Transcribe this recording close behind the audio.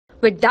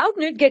With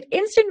Doubtnut, get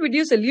instant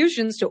video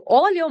solutions to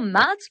all your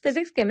maths,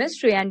 physics,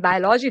 chemistry, and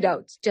biology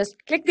doubts. Just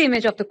click the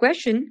image of the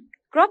question,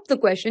 crop the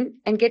question,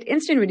 and get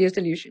instant video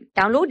solution.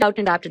 Download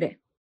Doubtnut app today.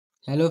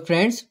 Hello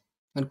friends,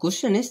 our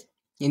question is,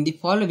 in the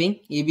following,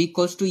 AB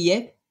equals to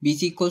F,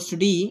 BC equals to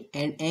DE,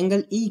 and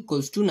angle E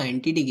equals to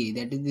 90 degree,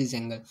 that is this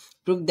angle.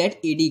 Prove that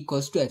AD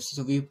equals to FC.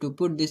 So we have to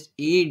put this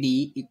AD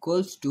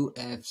equals to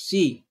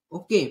FC.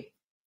 Okay.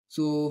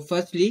 So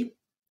firstly,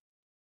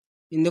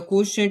 in the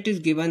question it is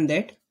given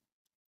that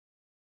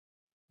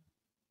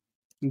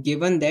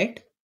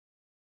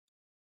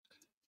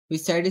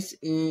which side is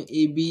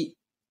AB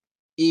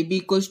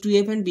equals to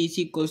F and BC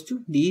equals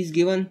to D is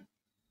given.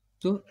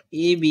 So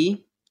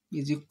AB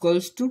is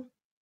equals to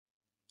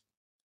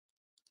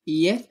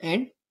EF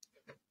and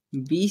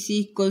BC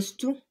equals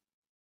to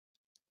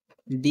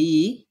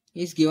DE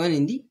is given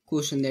in the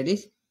question, that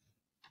is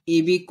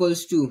AB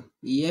equals to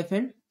EF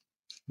and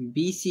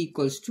BC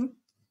equals to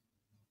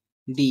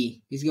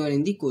DE is given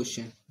in the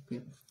question.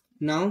 Okay.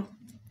 Now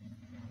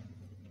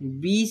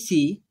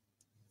BC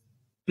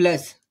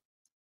plus,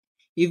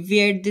 if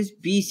we add this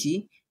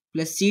BC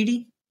plus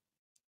CD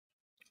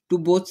to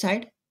both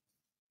sides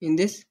in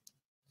this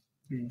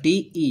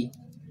DE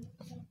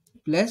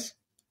plus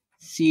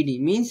CD,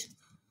 means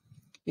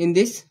in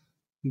this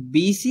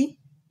BC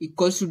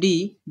equals to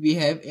D we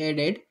have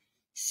added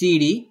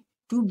CD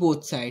to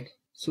both sides.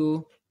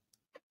 So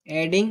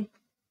adding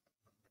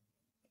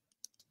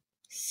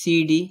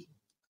CD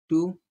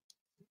to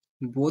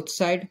both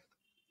sides.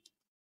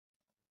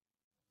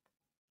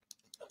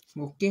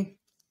 Okay.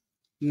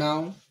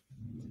 Now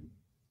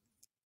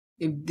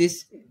if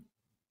this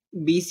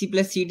BC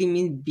plus CD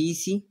means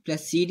BC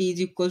plus CD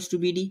is equals to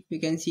BD, we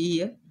can see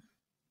here.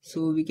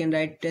 So we can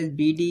write it as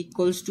BD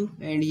equals to,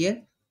 and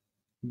here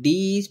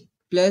D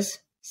plus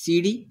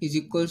CD is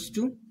equals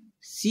to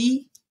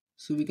C.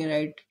 So we can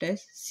write it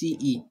as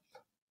CE.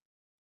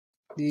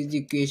 This is the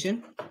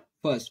equation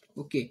first.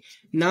 Okay.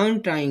 Now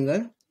in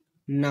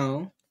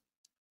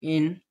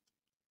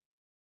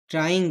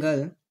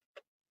triangle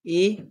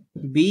A,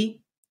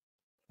 B,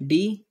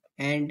 D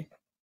and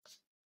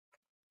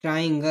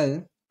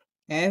triangle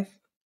F,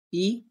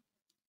 E,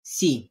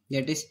 C,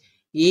 that is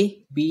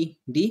A, B,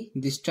 D,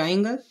 this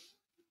triangle,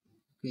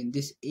 okay,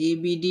 this A,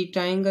 B, D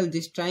triangle,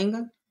 this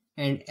triangle,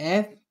 and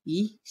F,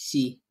 E,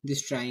 C,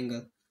 this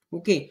triangle.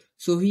 Okay,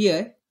 so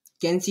here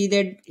can see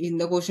that in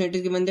the question it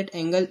is given that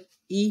angle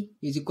E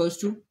is equals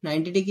to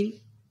 90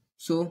 degree.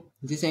 So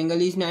this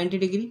angle is 90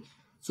 degree.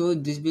 So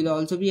this will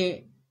also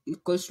be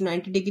equals to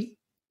 90 degree.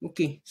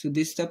 Okay, so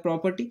this is the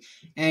property.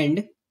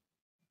 And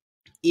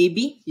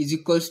AB is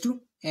equals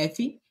to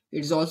FE.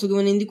 It is also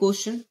given in the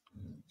question.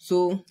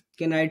 So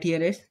can write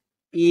here as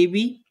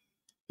AB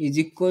is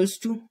equals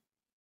to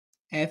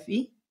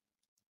FE.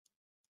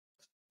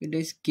 It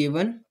is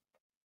given,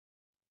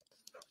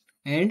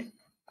 and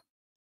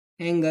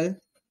angle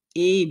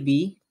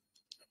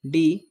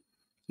ABD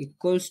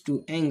equals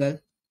to angle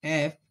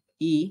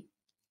FEC,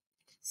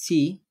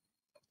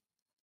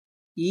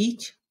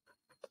 each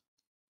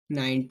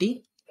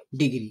 90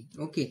 degree.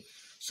 Okay,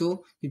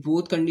 so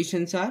both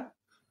conditions are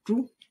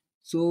true.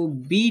 So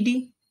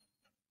BD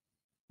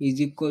is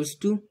equals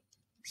to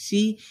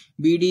C,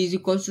 BD is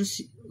equals to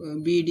C,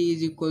 BD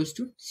is equals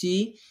to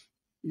C,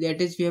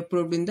 that is we have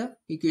proved in the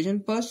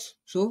equation first.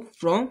 So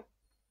from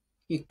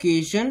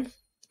equation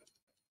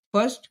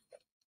first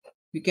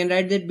we can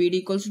write that BD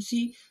equals to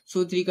C.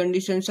 So three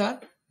conditions are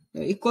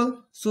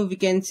equal. So we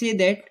can say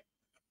that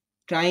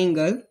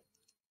triangle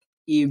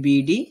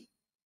ABD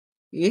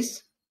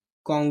is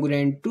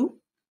congruent to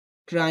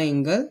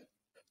triangle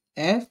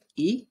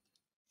FEC.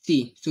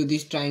 So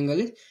this triangle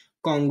is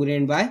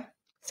congruent by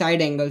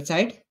side angle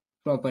side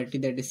property,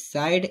 that is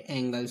side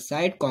angle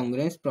side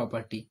congruence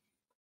property,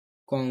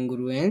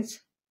 congruence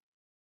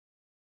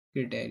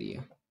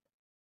criteria.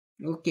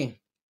 Okay,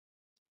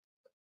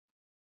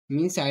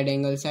 means side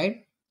angle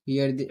side,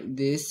 here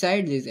this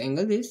side, this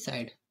angle, this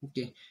side.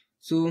 Okay,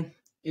 so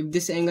if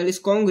this angle is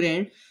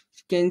congruent,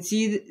 you can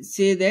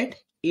say that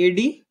AD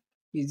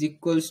is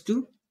equals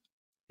to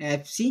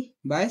FC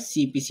by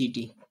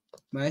CPCT.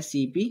 By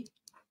CPCT,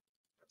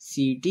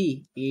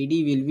 AD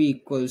will be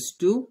equals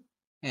to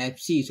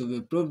FC. So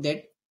we prove that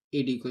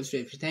AD equals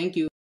to FC. Thank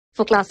you.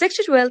 For class 6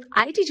 to 12,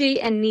 IIT JEE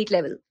and NEET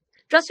level.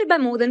 Trusted by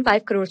more than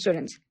 5 crore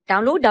students.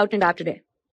 Download Doubtnut app today.